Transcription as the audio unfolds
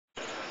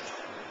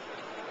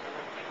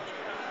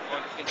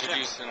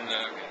introduce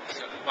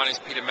my name is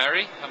Peter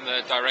Merry. I'm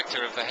the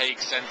director of the Hague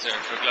Centre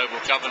for Global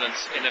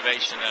Governance,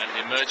 Innovation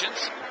and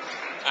Emergence.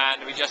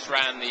 And we just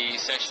ran the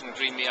session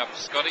Green Me Up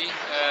Scotty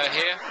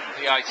here,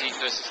 the IT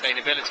for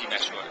Sustainability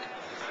Network.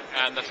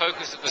 And the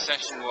focus of the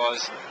session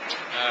was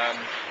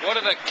what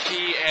are the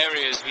key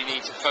areas we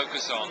need to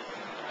focus on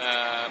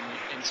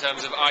in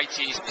terms of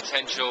IT's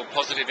potential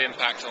positive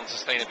impact on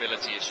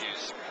sustainability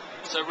issues.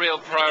 So real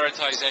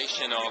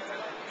prioritization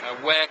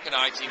of where can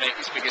IT make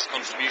its biggest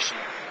contribution.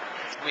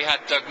 We had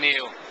Doug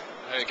Neal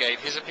who gave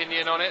his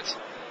opinion on it,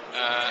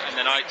 and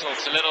then I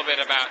talked a little bit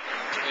about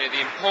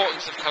the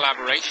importance of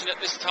collaboration at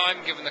this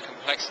time given the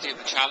complexity of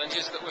the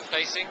challenges that we're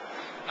facing.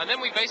 And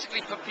then we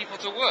basically put people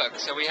to work.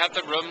 So we had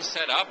the room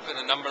set up in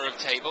a number of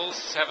tables,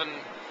 7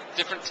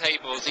 different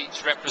tables,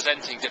 each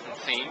representing different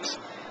themes,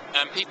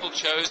 and people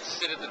chose to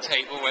sit at the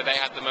table where they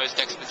had the most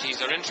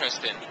expertise or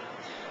interest in.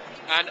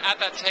 And at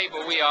that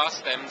table we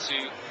asked them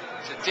to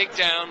dig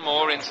down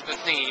more into the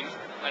theme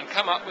and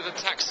come up with a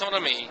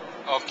taxonomy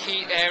of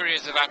key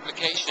areas of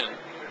application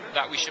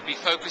that we should be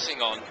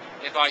focusing on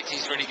if IT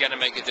is really going to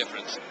make a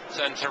difference.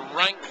 So, and to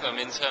rank them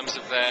in terms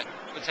of their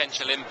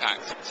potential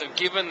impact. So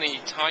given the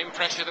time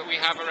pressure that we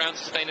have around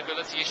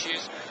sustainability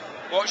issues,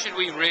 what should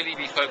we really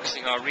be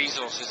focusing our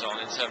resources on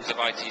in terms of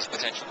IT's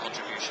potential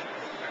contribution?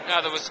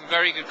 Now, there were some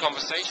very good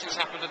conversations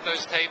happened at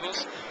those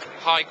tables,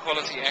 high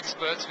quality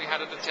experts we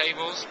had at the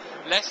tables,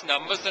 less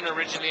numbers than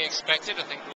originally expected. I think